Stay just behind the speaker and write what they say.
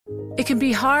It can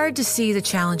be hard to see the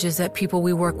challenges that people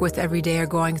we work with every day are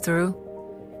going through.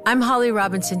 I'm Holly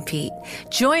Robinson Peete.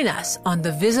 Join us on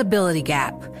The Visibility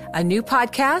Gap, a new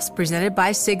podcast presented by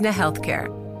Cigna Healthcare.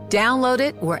 Download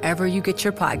it wherever you get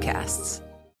your podcasts.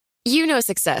 You know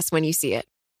success when you see it.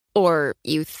 Or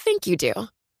you think you do.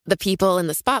 The people in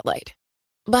the spotlight.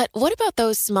 But what about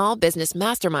those small business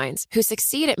masterminds who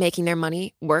succeed at making their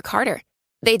money work harder?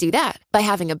 They do that by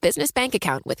having a business bank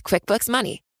account with QuickBooks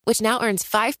Money, which now earns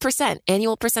 5%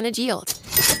 annual percentage yield.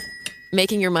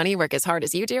 Making your money work as hard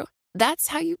as you do? That's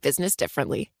how you business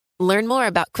differently. Learn more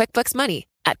about QuickBooks Money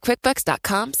at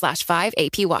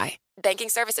quickbooks.com/5APY. Banking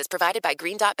services provided by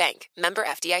Green Dot Bank. Member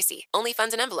FDIC. Only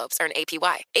funds and envelopes earn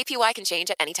APY. APY can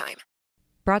change at any time.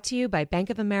 Brought to you by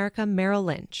Bank of America Merrill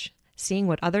Lynch. Seeing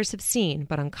what others have seen,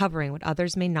 but uncovering what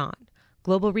others may not.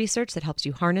 Global research that helps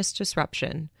you harness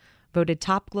disruption. Voted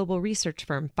top global research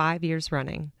firm 5 years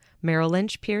running. Merrill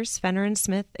Lynch, Pierce, Fenner &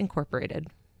 Smith, Incorporated.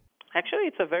 Actually,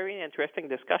 it's a very interesting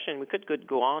discussion. We could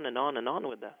go on and on and on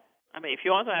with that. I mean, if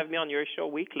you want to have me on your show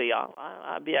weekly,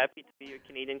 I'll be happy to be your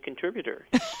Canadian contributor.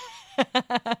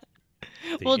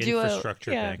 We'll do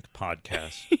Infrastructure Bank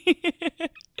podcast.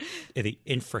 The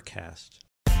Infracast.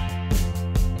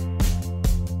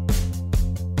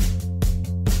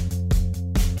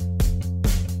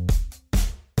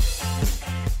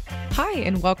 Hi,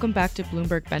 and welcome back to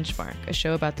Bloomberg Benchmark, a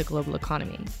show about the global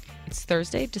economy. It's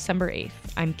Thursday, December 8th.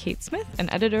 I'm Kate Smith, an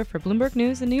editor for Bloomberg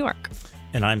News in New York.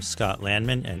 And I'm Scott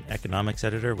Landman, an economics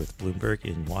editor with Bloomberg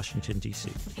in Washington,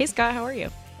 D.C. Hey, Scott, how are you?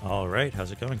 All right.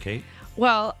 How's it going, Kate?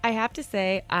 Well, I have to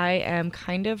say I am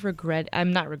I'm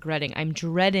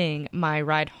dreading my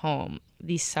ride home.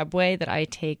 The subway that I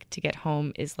take to get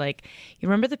home is like, you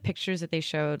remember the pictures that they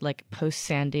showed like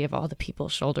post-Sandy of all the people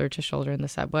shoulder to shoulder in the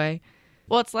subway?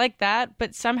 Well, it's like that,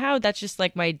 but somehow that's just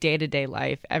like my day-to-day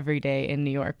life every day in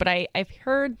New York. But I've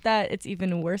heard that it's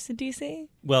even worse in D.C.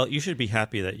 Well, you should be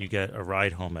happy that you get a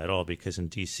ride home at all, because in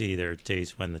D.C. there are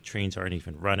days when the trains aren't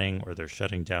even running or they're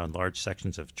shutting down large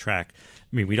sections of track.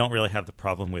 I mean, we don't really have the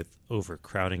problem with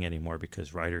overcrowding anymore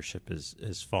because ridership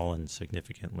has fallen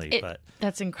significantly.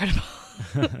 That's incredible.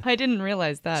 I didn't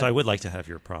realize that. So I would like to have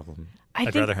your problem.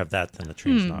 I'd rather have that than the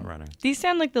trains not running. These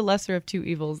sound like the lesser of two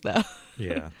evils, though.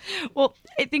 Yeah. Well,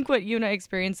 I think what you and I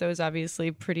experienced, though, is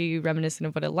obviously pretty reminiscent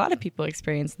of what a lot of people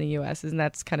experience in the U.S., and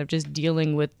that's kind of just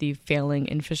dealing with the failing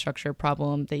infrastructure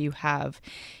problem that you have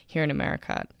here in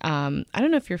America. I don't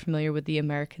know if you're familiar with the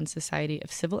American Society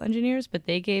of Civil Engineers, but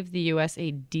they gave the U.S.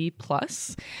 a D+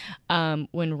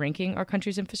 when ranking our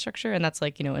country's infrastructure, and that's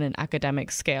like, in an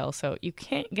academic scale, so you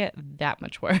can't get that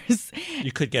much worse.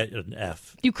 You could get an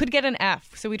F. You could get an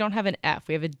F, so we don't have an F.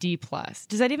 We have a D+.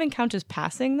 Does that even count as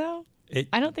passing, though?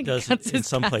 I don't think it counts in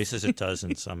some passing. places it does,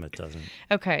 in some it doesn't.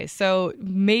 Okay, so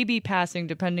maybe passing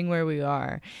depending where we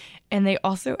are. And they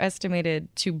also estimated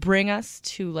to bring us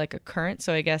to like a current,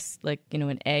 so I guess like,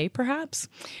 an A perhaps,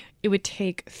 it would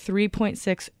take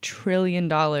 $3.6 trillion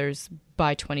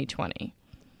by 2020.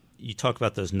 You talk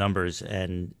about those numbers,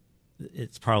 and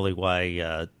it's probably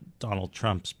why Donald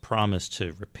Trump's promise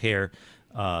to repair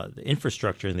the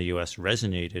infrastructure in the U.S.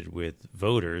 resonated with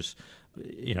voters.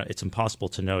 It's impossible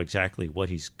to know exactly what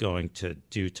he's going to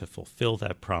do to fulfill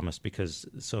that promise because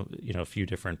a few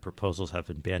different proposals have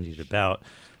been bandied about.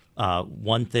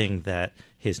 One thing that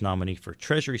his nominee for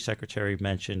Treasury Secretary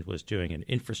mentioned was doing an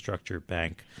infrastructure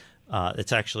bank.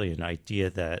 It's actually an idea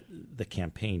that the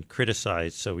campaign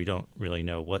criticized, so we don't really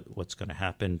know what's going to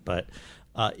happen. But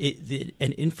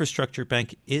an infrastructure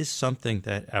bank is something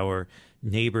that our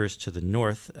neighbors to the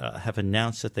north have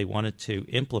announced that they wanted to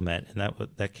implement, and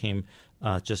that came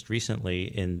just recently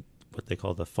in what they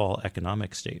call the Fall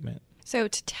Economic Statement. So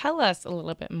to tell us a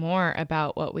little bit more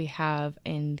about what we have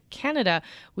in Canada,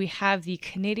 we have the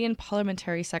Canadian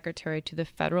Parliamentary Secretary to the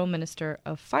Federal Minister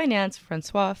of Finance,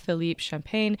 François-Philippe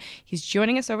Champagne. He's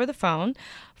joining us over the phone.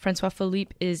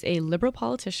 François-Philippe is a Liberal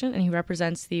politician, and he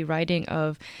represents the riding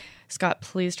of, Scott,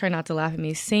 please try not to laugh at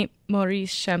me, Saint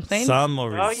Maurice Champlain. Saint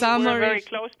Maurice. Oh, you were very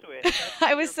close to it.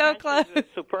 I was so close.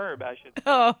 Superb, I should say.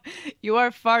 Oh, you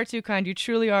are far too kind. You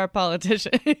truly are a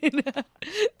politician.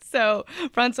 So,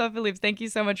 François-Philippe, thank you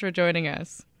so much for joining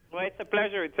us. Well, it's a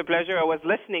pleasure. It's a pleasure. I was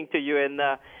listening to you, and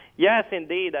yes,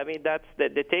 indeed. I mean, that's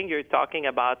the thing you're talking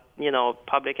about,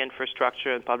 public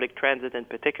infrastructure and public transit in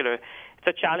particular. It's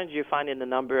a challenge you find in a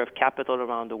number of capitals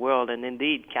around the world, and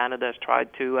indeed, Canada has tried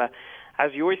to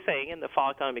as you were saying in the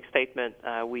Fall Economic Statement,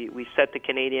 we said to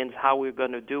Canadians how we're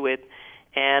going to do it.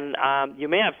 And you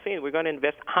may have seen we're going to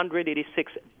invest $186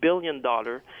 billion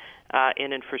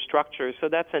in infrastructure. So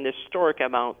that's an historic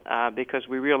amount because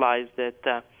we realize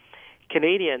that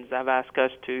Canadians have asked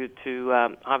us to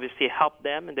obviously help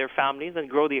them and their families and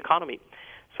grow the economy.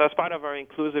 So as part of our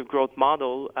inclusive growth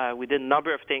model, we did a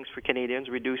number of things for Canadians,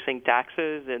 reducing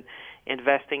taxes and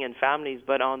investing in families.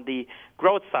 But on the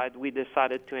growth side, we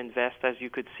decided to invest, as you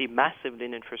could see, massively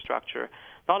in infrastructure,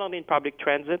 not only in public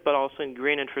transit, but also in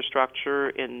green infrastructure,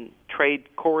 in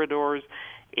trade corridors,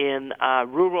 in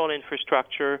rural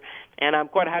infrastructure. And I'm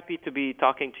quite happy to be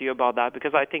talking to you about that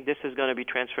because I think this is going to be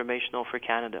transformational for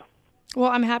Canada. Well,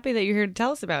 I'm happy that you're here to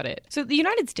tell us about it. So the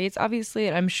United States, obviously,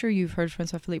 and I'm sure you've heard,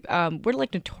 Francois Philippe, we're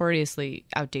like notoriously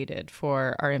outdated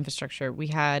for our infrastructure. We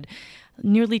had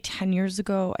nearly 10 years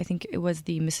ago, I think it was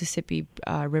the Mississippi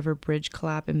River Bridge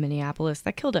collapse in Minneapolis.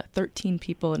 That killed 13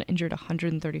 people and injured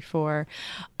 134.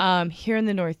 Here in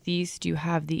the Northeast, you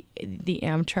have the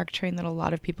Amtrak train that a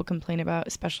lot of people complain about,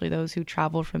 especially those who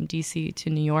travel from D.C. to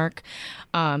New York.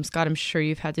 Scott, I'm sure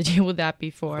you've had to deal with that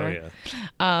before. Oh,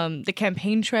 yeah. The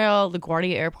campaign trail,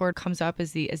 LaGuardia Airport comes up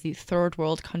as the third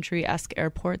world country-esque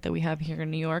airport that we have here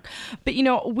in New York. But, you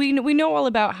know, we know all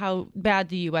about how bad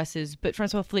the U.S. is. But,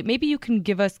 Francois Philippe, maybe you can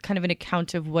give us kind of an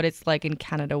account of what it's like in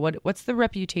Canada. What's the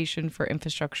reputation for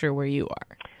infrastructure where you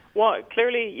are? Well,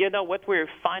 clearly, you know, what we're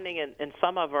finding in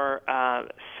some of our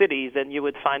cities, and you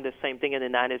would find the same thing in the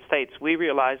United States, we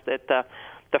realize that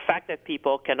the fact that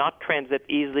people cannot transit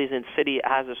easily in city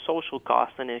has a social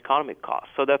cost and an economic cost.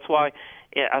 So that's why,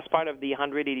 as part of the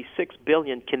 186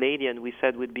 billion Canadian we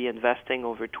said would be investing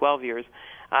over 12 years,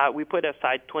 we put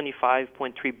aside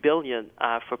 25.3 billion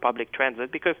for public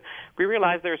transit because we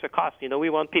realize there's a cost. You know, we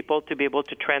want people to be able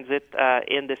to transit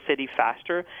in the city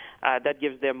faster. That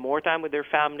gives them more time with their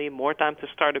family, more time to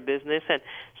start a business. And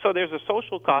so there's a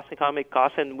social cost, economic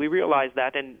cost, and we realized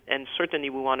that, and certainly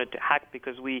we wanted to act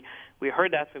because we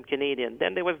heard that from Canadians.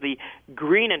 Then there was the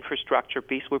green infrastructure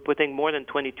piece. We're putting more than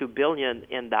 22 billion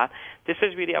in that. This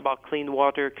is really about clean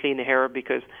water, clean air,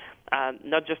 because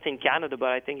not just in Canada, but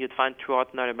I think you'd find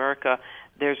throughout North America,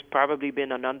 there's probably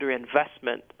been an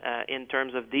underinvestment in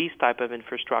terms of these type of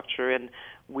infrastructure, and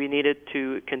we needed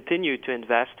to continue to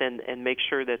invest and make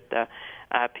sure that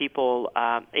people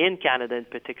in Canada in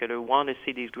particular want to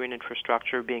see these green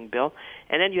infrastructure being built.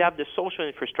 And then you have the social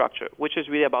infrastructure, which is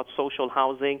really about social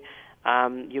housing.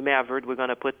 You may have heard we're going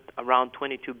to put around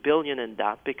 22 billion in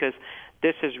that because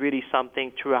this is really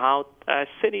something throughout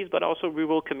cities, but also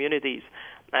rural communities.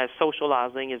 Social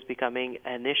housing is becoming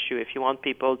an issue. If you want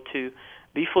people to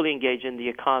be fully engaged in the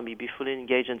economy, be fully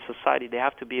engaged in society, they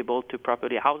have to be able to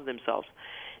properly house themselves.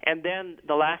 And then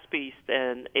the last piece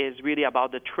then is really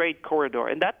about the trade corridor,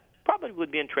 and that probably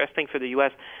would be interesting for the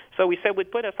U.S. So we said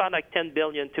we'd put aside like $10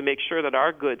 billion to make sure that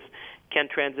our goods can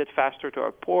transit faster to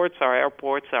our ports, our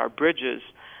airports, our bridges,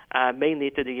 mainly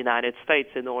to the United States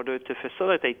in order to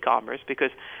facilitate commerce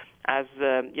because as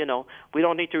you know, we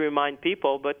don't need to remind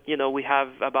people, but you know, we have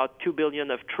about $2 billion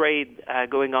of trade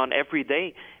going on every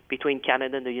day between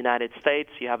Canada and the United States.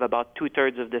 You have about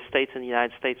 2/3 of the states in the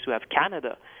United States who have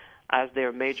Canada as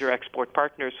their major export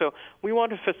partner. So we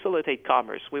want to facilitate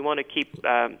commerce. We want to keep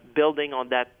building on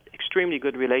that extremely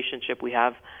good relationship we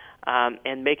have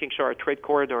and making sure our trade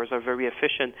corridors are very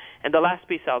efficient. And the last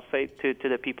piece I'll say to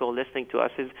the people listening to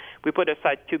us is we put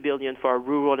aside $2 billion for our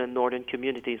rural and northern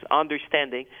communities,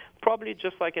 understanding, probably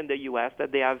just like in the U.S.,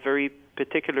 that they have very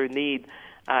particular need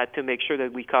to make sure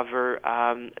that we cover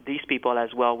these people as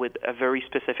well with a very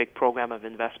specific program of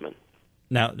investment.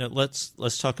 Now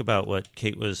let's talk about what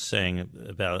Kate was saying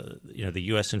about the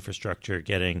U.S. infrastructure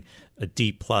getting a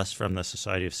D+ from the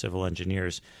Society of Civil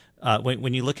Engineers.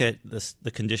 When you look at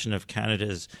the condition of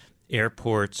Canada's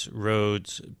airports,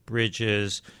 roads,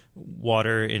 bridges,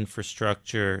 water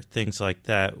infrastructure, things like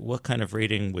that, what kind of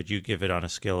rating would you give it on a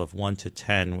scale of 1 to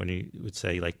 10 when you would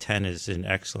say like 10 is in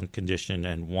excellent condition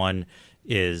and 1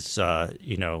 is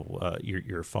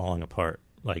you're falling apart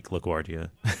like LaGuardia?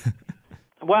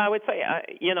 Well, I would say,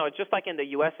 just like in the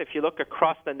U.S., if you look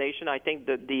across the nation, I think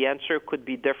that the answer could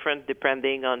be different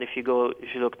depending on if you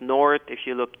look north, if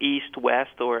you look east,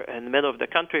 west, or in the middle of the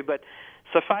country. But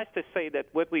suffice to say that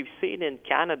what we've seen in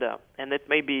Canada, and it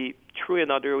may be true in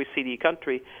other OECD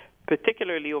countries,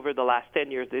 particularly over the last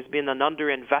 10 years, there's been an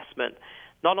underinvestment,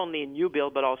 not only in new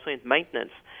build, but also in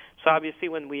maintenance. So obviously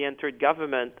when we entered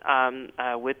government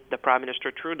with the Prime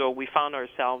Minister Trudeau, we found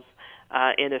ourselves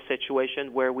in a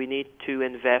situation where we need to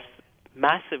invest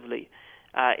massively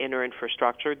in our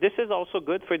infrastructure. This is also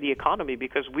good for the economy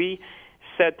because we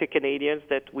said to Canadians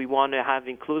that we want to have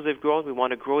inclusive growth, we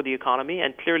want to grow the economy,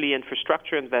 and clearly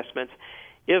infrastructure investments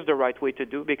is the right way to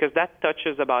do, because that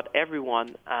touches about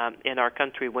everyone in our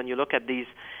country. When you look at these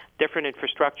different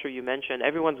infrastructure you mentioned,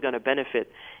 everyone's going to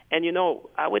benefit. And,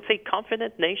 I would say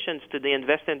confident nations today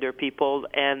invest in their people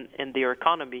and in their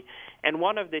economy. And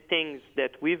one of the things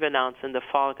that we've announced in the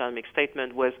fall economic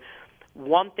statement was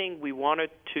one thing we wanted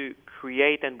to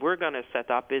create and we're going to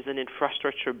set up is an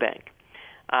infrastructure bank.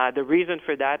 The reason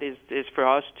for that is for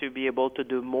us to be able to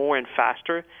do more and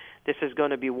faster. This is going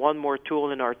to be one more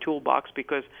tool in our toolbox,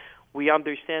 because we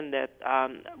understand that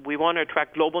we want to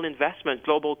attract global investment,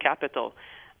 global capital.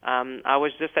 I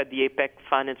was just at the APEC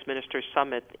Finance Ministers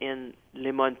Summit in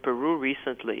Lima, in Peru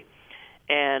recently.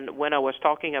 And when I was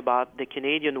talking about the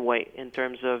Canadian way in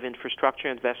terms of infrastructure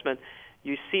investment,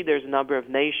 you see there's a number of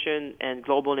nation and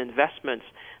global investments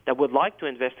that would like to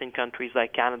invest in countries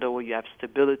like Canada, where you have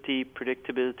stability,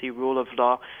 predictability, rule of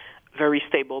law, very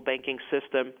stable banking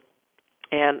system.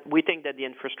 And we think that the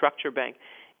infrastructure bank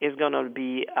is going to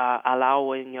be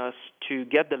allowing us to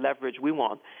get the leverage we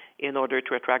want in order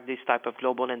to attract this type of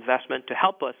global investment to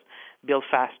help us build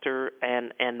faster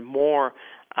and more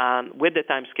with the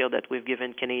time scale that we've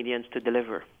given Canadians to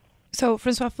deliver. So,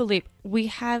 François-Philippe, we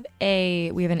have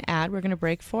an ad we're going to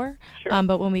break for. Sure.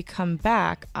 But when we come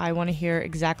back, I want to hear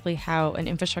exactly how an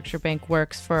infrastructure bank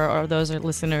works for those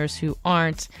listeners who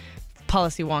aren't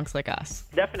policy wonks like us.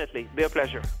 Definitely. Be a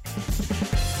pleasure.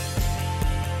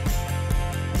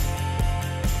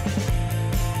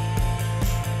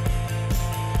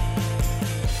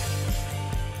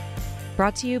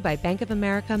 Brought to you by Bank of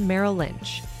America Merrill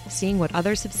Lynch. Seeing what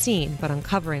others have seen, but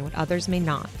uncovering what others may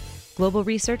not. Global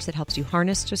research that helps you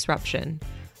harness disruption.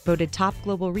 Voted top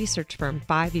global research firm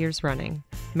 5 years running.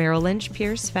 Merrill Lynch,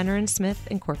 Pierce, Fenner & Smith,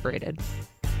 Incorporated.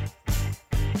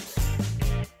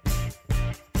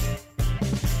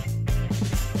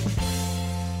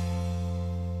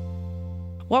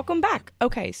 Welcome back.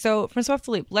 Okay, so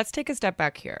François-Philippe, let's take a step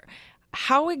back here.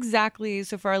 How exactly,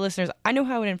 so for our listeners, I know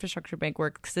how an infrastructure bank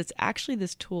works because it's actually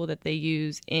this tool that they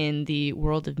use in the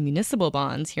world of municipal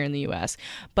bonds here in the U.S.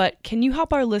 But can you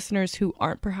help our listeners who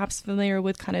aren't perhaps familiar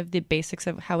with kind of the basics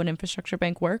of how an infrastructure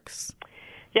bank works?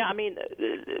 Yeah,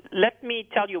 let me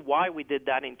tell you why we did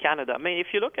that in Canada. If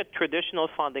you look at traditional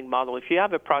funding model, if you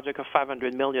have a project of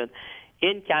 $500 million,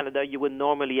 in Canada, you would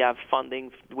normally have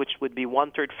funding which would be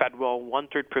 1/3 federal,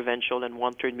 1/3 provincial, and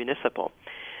 1/3 municipal.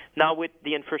 Now, with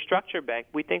the infrastructure bank,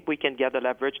 we think we can get the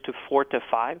leverage to 4 to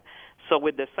 5. So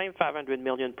with the same $500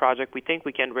 million project, we think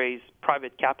we can raise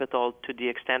private capital to the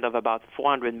extent of about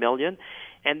 $400 million.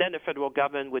 And then the federal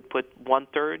government would put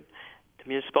 1/3, the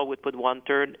municipal would put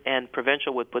 1/3, and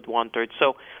provincial would put 1/3.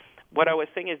 So what I was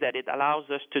saying is that it allows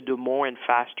us to do more and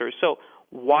faster. So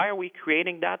why are we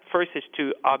creating that? First is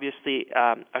to obviously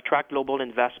attract global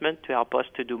investment to help us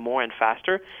to do more and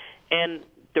faster. And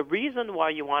the reason why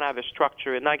you want to have a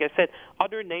structure, and like I said,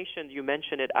 other nations, you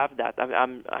mentioned it, have that.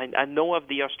 I know of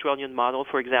the Australian model,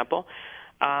 for example.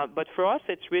 But for us,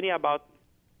 it's really about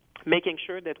making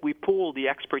sure that we pool the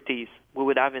expertise we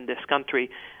would have in this country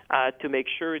to make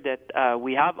sure that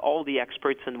we have all the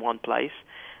experts in one place.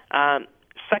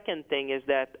 Second thing is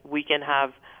that we can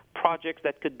have projects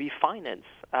that could be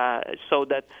financed so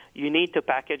that you need to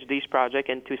package these projects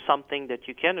into something that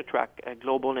you can attract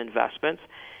global investments.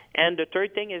 And the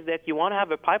third thing is that you want to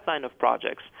have a pipeline of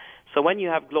projects. So when you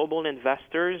have global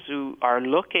investors who are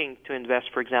looking to invest,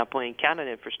 for example, in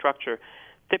Canada infrastructure,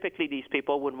 typically these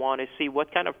people would want to see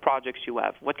what kind of projects you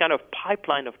have, what kind of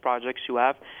pipeline of projects you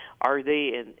have. Are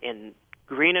they in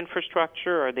green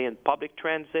infrastructure? Are they in public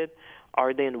transit?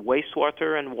 Are they in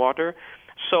wastewater and water?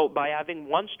 So by having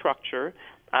one structure,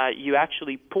 you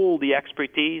actually pool the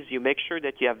expertise. You make sure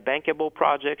that you have bankable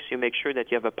projects. You make sure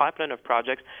that you have a pipeline of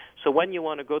projects. So when you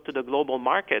want to go to the global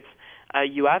markets,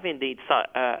 you have indeed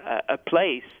a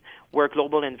place where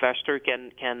global investor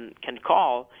can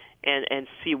call and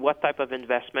see what type of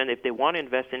investment, if they want to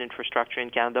invest in infrastructure in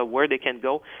Canada, where they can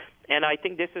go. And I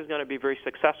think this is going to be very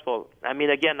successful.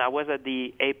 Again, I was at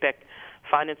the APEC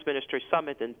Finance Ministers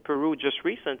Summit in Peru just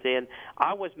recently, and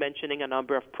I was mentioning a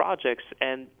number of projects.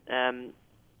 And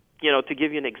to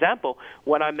give you an example,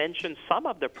 when I mentioned some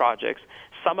of the projects,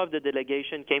 some of the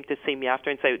delegation came to see me after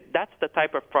and say, that's the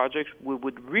type of projects we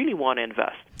would really want to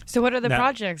invest. So what are the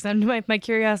projects? My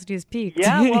curiosity is piqued.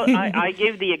 Yeah, well, I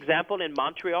gave the example in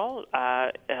Montreal,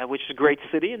 which is a great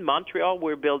city. In Montreal,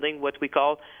 we're building what we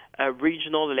call a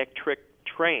regional electric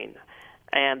train.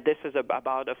 And this is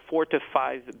about a $4 to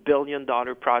 $5 billion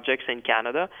projects in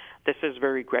Canada. this is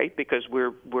very great because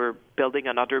we're building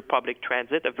another public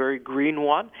transit, a very green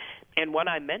one. And when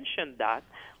I mentioned that,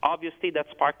 obviously that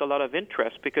sparked a lot of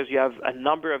interest because you have a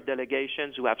number of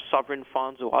delegations who have sovereign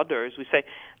funds or others who say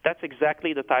that's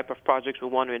exactly the type of projects we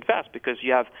want to invest because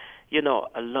you have,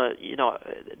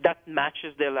 that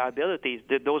matches their liabilities.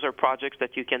 Those are projects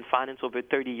that you can finance over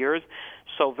 30 years.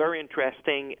 So very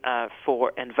interesting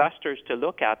for investors to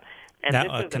look at. And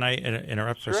now, can I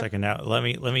interrupt for a second? Now, let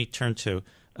me turn to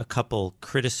a couple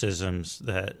criticisms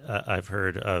that I've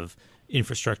heard of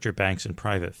infrastructure banks and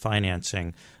private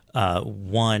financing.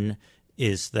 One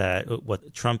is that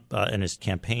what Trump and his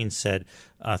campaign said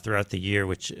throughout the year,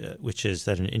 which is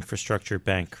that an infrastructure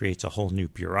bank creates a whole new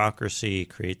bureaucracy,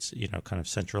 creates kind of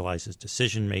centralizes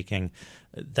decision making.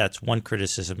 That's one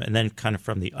criticism, and then kind of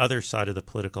from the other side of the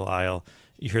political aisle,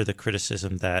 you hear the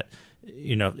criticism that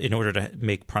in order to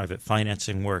make private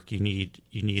financing work, you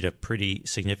need a pretty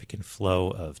significant flow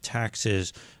of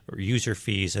taxes or user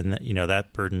fees, and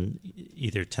that burden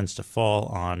either tends to fall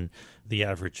on the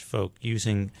average folk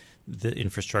using the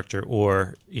infrastructure,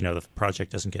 or the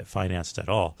project doesn't get financed at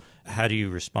all. How do you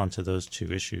respond to those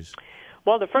two issues?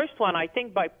 Well, the first one, I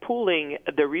think by pooling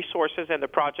the resources and the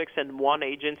projects in one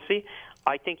agency,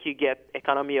 I think you get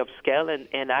economy of scale,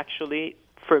 and actually,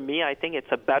 for me, I think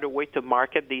it's a better way to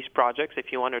market these projects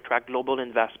if you want to attract global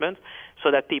investments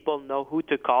so that people know who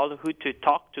to call, who to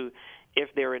talk to if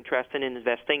they're interested in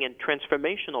investing in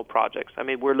transformational projects. I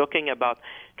mean, we're looking about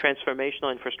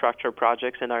transformational infrastructure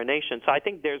projects in our nation. So I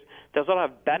think there's a lot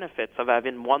of benefits of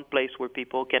having one place where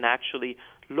people can actually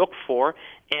look for,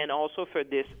 and also for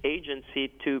this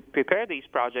agency to prepare these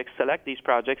projects, select these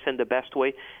projects in the best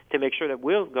way to make sure that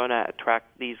we're going to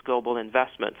attract these global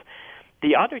investments.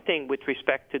 The other thing with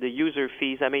respect to the user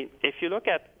fees, I mean, if you look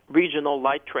at regional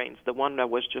light trains, the one I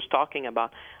was just talking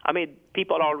about, I mean,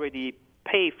 people already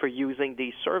pay for using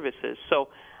these services. So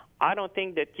I don't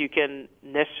think that you can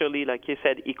necessarily, like you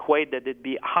said, equate that it'd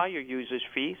be higher users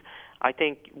fees. I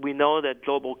think we know that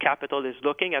global capital is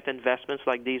looking at investments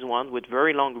like these ones with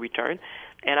very long return.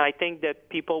 And I think that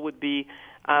people would be,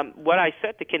 what I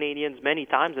said to Canadians many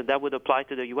times, and that would apply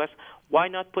to the U.S., why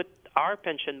not put our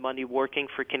pension money working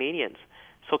for Canadians?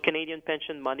 So Canadian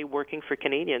pension money working for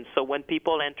Canadians. So when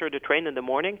people enter the train in the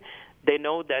morning, they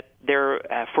know that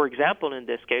for example, in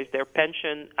this case, their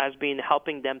pension has been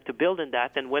helping them to build in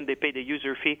that. And when they pay the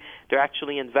user fee, they're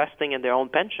actually investing in their own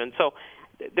pension. So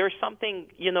there's something,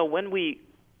 when we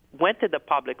went to the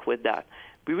public with that,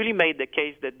 we really made the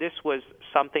case that this was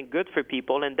something good for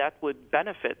people and that would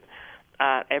benefit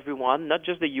everyone, not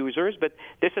just the users, but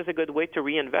this is a good way to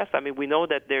reinvest. I mean, we know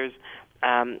that there's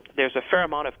a fair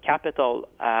amount of capital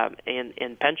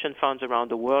in pension funds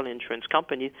around the world, insurance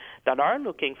companies, that are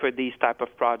looking for these type of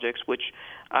projects, which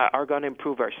are going to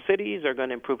improve our cities, are going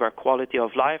to improve our quality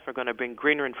of life, are going to bring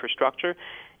greener infrastructure.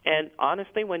 And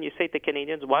honestly, when you say to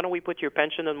Canadians, why don't we put your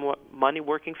pension and money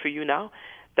working for you now?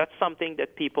 That's something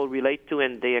that people relate to,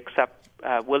 and they accept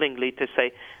willingly to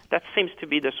say, that seems to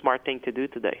be the smart thing to do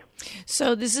today.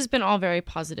 So this has been all very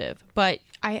positive, but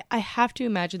I have to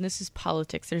imagine this is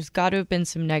politics. There's got to have been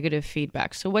some negative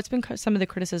feedback. So what's been some of the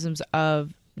criticisms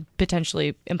of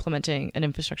potentially implementing an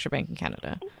infrastructure bank in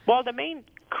Canada? Well, the main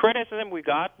criticism we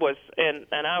got was, and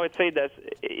I would say that,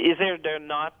 is there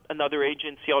not another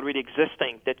agency already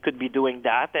existing that could be doing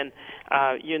that? And,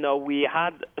 we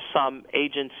had some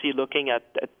agency looking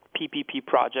at PPP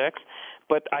projects,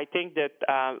 but I think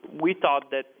that we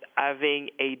thought that having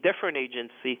a different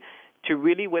agency to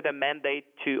really, with a mandate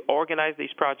to organize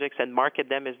these projects and market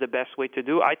them, is the best way to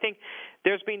do. I think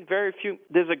there's been very few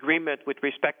disagreement with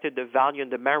respect to the value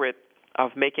and the merit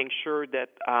of making sure that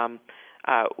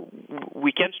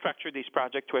we can structure these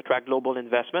projects to attract global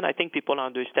investment. I think people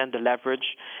understand the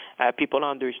leverage. People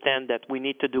understand that we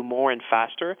need to do more and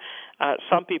faster.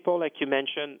 Some people, like you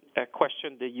mentioned,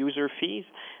 question the user fees.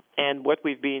 And what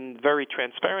we've been very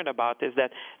transparent about is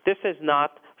that this is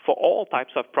not for all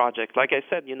types of projects. Like I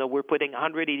said, we're putting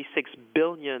 $186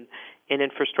 billion in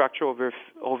infrastructure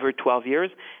over 12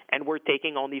 years, and we're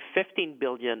taking only $15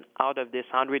 billion out of this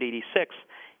 $186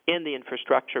 in the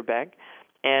infrastructure bank.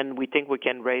 And we think we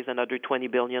can raise another $20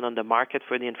 billion on the market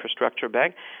for the infrastructure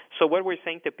bank. So what we're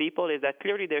saying to people is that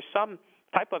clearly there's some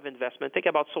type of investment. Think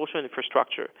about social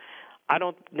infrastructure. I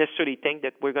don't necessarily think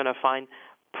that we're going to find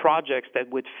projects that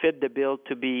would fit the bill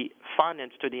to be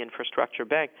financed to the infrastructure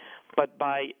bank. But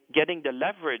by getting the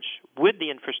leverage with the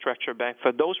infrastructure bank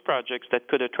for those projects that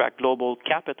could attract global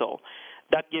capital,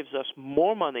 that gives us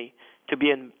more money to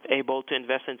be able to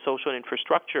invest in social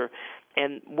infrastructure.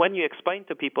 And when you explain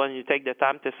to people and you take the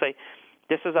time to say,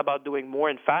 this is about doing more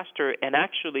and faster and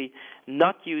actually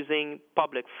not using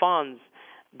public funds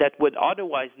that would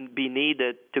otherwise be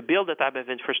needed to build the type of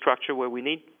infrastructure where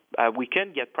we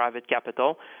can get private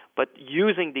capital, but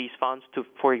using these funds to,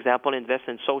 for example, invest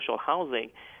in social housing,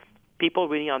 people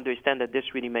really understand that this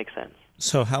really makes sense.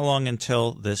 So how long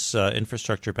until this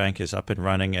infrastructure bank is up and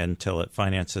running and until it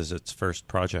finances its first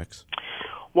projects?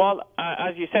 Well,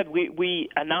 as you said, we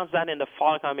announced that in the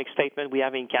fall economic statement we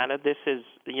have in Canada. This is,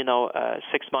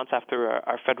 6 months after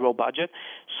our federal budget.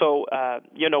 So,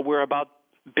 we're about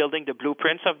building the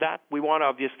blueprints of that. We want to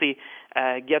obviously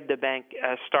get the bank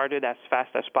started as fast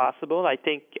as possible. I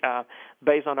think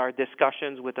based on our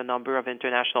discussions with a number of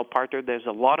international partners, there's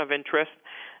a lot of interest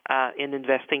in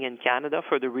investing in Canada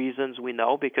for the reasons we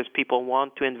know, because people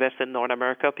want to invest in North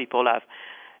America. People have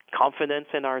confidence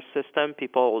in our system.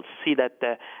 People see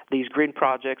that these green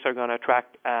projects are going to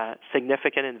attract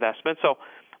significant investment. So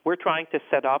we're trying to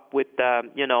set up with,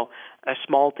 a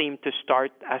small team to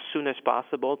start as soon as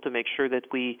possible to make sure that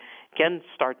we can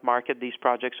start market these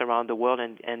projects around the world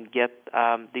and get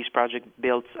these projects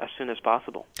built as soon as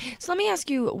possible. So let me ask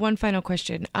you one final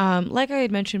question. Like I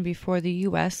had mentioned before, the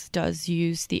U.S. does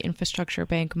use the infrastructure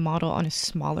bank model on a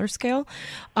smaller scale.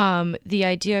 The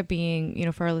idea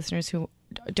being, for our listeners who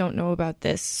don't know about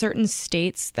this, certain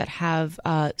states that have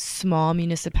small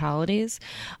municipalities,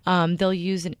 they'll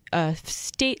use a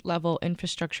state-level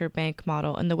infrastructure bank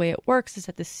model. And the way it works is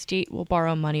that the state will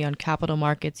borrow money on capital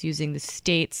markets using the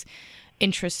state's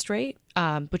interest rate,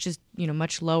 which is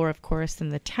much lower, of course, than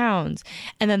the towns.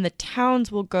 And then the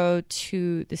towns will go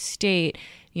to the state,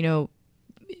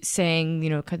 saying,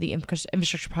 kind of the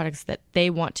infrastructure projects that they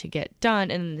want to get done,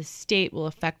 and then the state will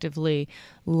effectively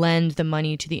lend the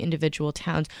money to the individual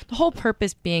towns. The whole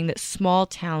purpose being that small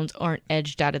towns aren't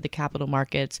edged out of the capital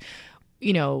markets,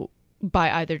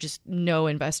 by either just no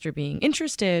investor being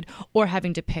interested or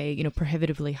having to pay,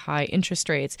 prohibitively high interest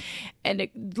rates. And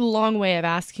a long way of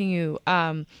asking you,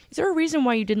 is there a reason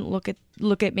why you didn't look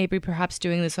at maybe perhaps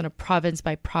doing this on a province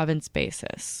by province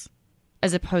basis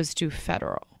as opposed to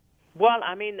federal? Well,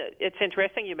 it's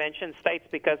interesting you mentioned states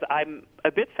because I'm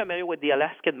a bit familiar with the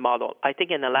Alaskan model. I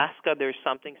think in Alaska there's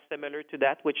something similar to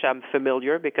that, which I'm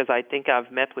familiar because I think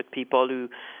I've met with people who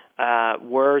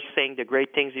were saying the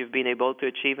great things you've been able to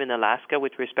achieve in Alaska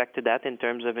with respect to that in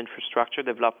terms of infrastructure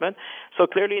development. So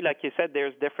clearly, like you said,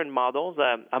 there's different models.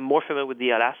 I'm more familiar with the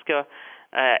Alaska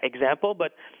example,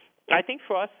 but I think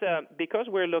for us, because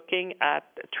we're looking at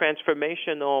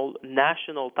transformational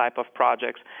national type of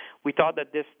projects, we thought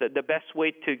that the best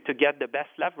way to get the best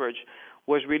leverage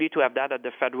was really to have that at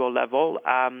the federal level.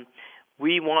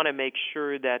 We want to make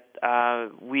sure that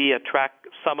we attract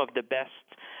some of the best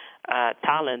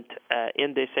talent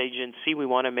in this agency. We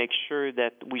want to make sure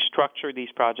that we structure these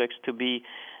projects to be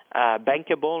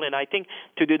bankable, and I think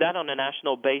to do that on a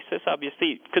national basis,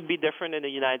 obviously, it could be different in the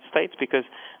United States because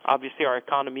obviously our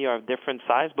economy are of different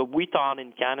size, but we thought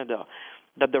in Canada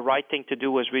that the right thing to do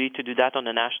was really to do that on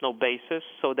a national basis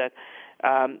so that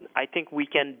I think we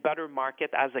can better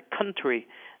market as a country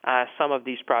some of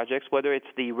these projects, whether it's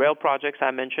the rail projects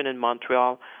I mentioned in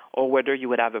Montreal or whether you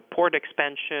would have a port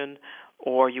expansion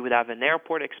or you would have an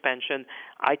airport expansion.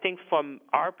 I think from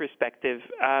our perspective,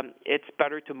 it's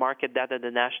better to market that at the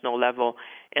national level.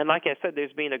 And like I said,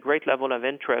 there's been a great level of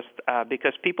interest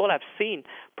because people have seen,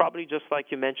 probably just like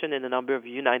you mentioned, in a number of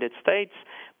United States,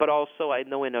 but also I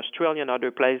know in Australia and other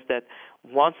places that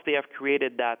once they have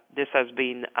created that, this has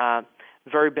been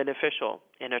very beneficial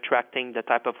in attracting the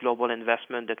type of global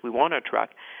investment that we want to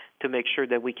attract to make sure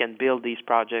that we can build these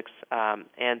projects.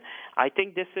 And I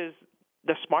think this is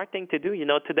the smart thing to do.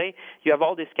 Today you have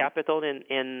all this capital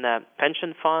in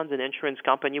pension funds and insurance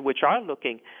companies which are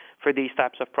looking for these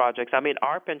types of projects.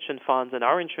 Our pension funds and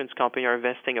our insurance company are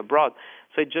investing abroad.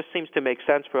 So it just seems to make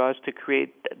sense for us to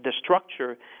create the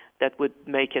structure that would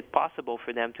make it possible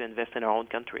for them to invest in our own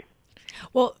country.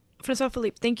 Well,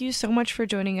 François-Philippe, thank you so much for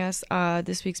joining us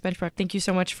this week's Benchmark. Thank you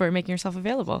so much for making yourself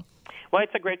available. Well,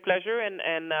 it's a great pleasure,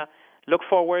 and look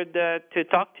forward to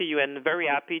talk to you, and very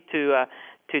happy to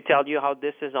tell you how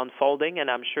this is unfolding, and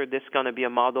I'm sure this is going to be a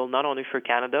model not only for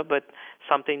Canada, but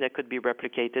something that could be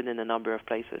replicated in a number of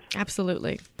places.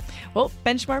 Absolutely. Well,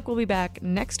 Benchmark will be back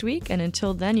next week, and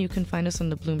until then, you can find us on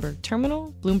the Bloomberg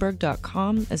Terminal,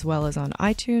 Bloomberg.com, as well as on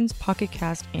iTunes, Pocket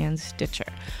Cast, and Stitcher.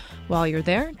 While you're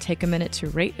there, take a minute to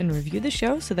rate and review the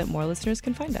show so that more listeners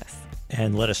can find us.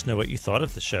 And let us know what you thought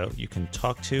of the show. You can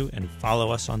talk to and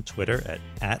follow us on Twitter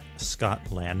at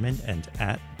Scott Landman and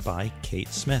by Kate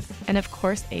Smith. And of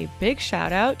course, a big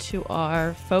shout out to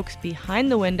our folks behind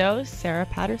the window, Sarah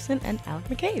Patterson and Alec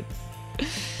McCabe.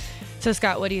 So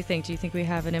Scott, what do you think? Do you think we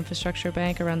have an infrastructure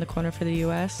bank around the corner for the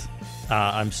U.S.?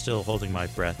 I'm still holding my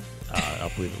breath. I'll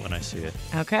believe it when I see it.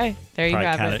 Okay, there you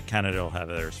have it. Canada will have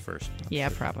theirs first. Yeah,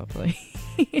 probably.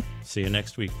 See you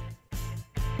next week.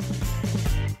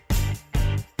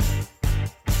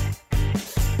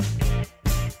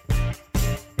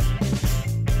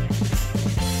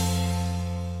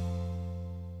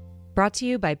 Brought to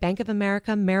you by Bank of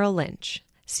America Merrill Lynch.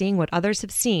 Seeing what others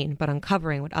have seen, but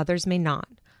uncovering what others may not.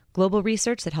 Global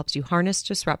research that helps you harness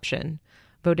disruption.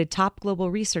 Voted top global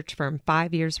research firm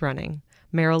 5 years running.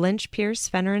 Merrill Lynch, Pierce,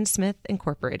 Fenner & Smith,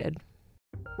 Incorporated.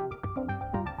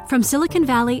 From Silicon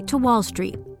Valley to Wall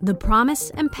Street, the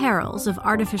promise and perils of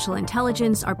artificial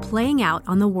intelligence are playing out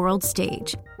on the world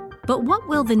stage. But what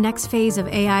will the next phase of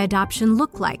AI adoption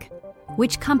look like?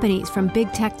 Which companies, from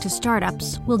big tech to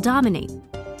startups, will dominate?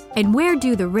 And where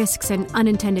do the risks and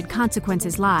unintended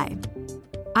consequences lie?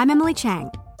 I'm Emily Chang.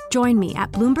 Join me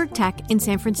at Bloomberg Tech in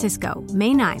San Francisco,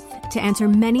 May 9th, to answer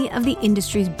many of the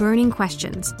industry's burning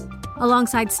questions,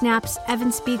 alongside Snap's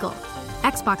Evan Spiegel,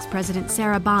 Xbox President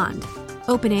Sarah Bond,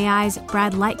 OpenAI's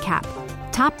Brad Lightcap,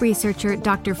 top researcher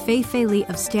Dr. Fei-Fei Li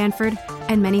of Stanford,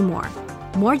 and many more.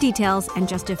 More details and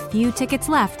just a few tickets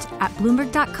left at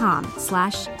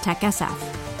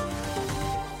Bloomberg.com/TechSF.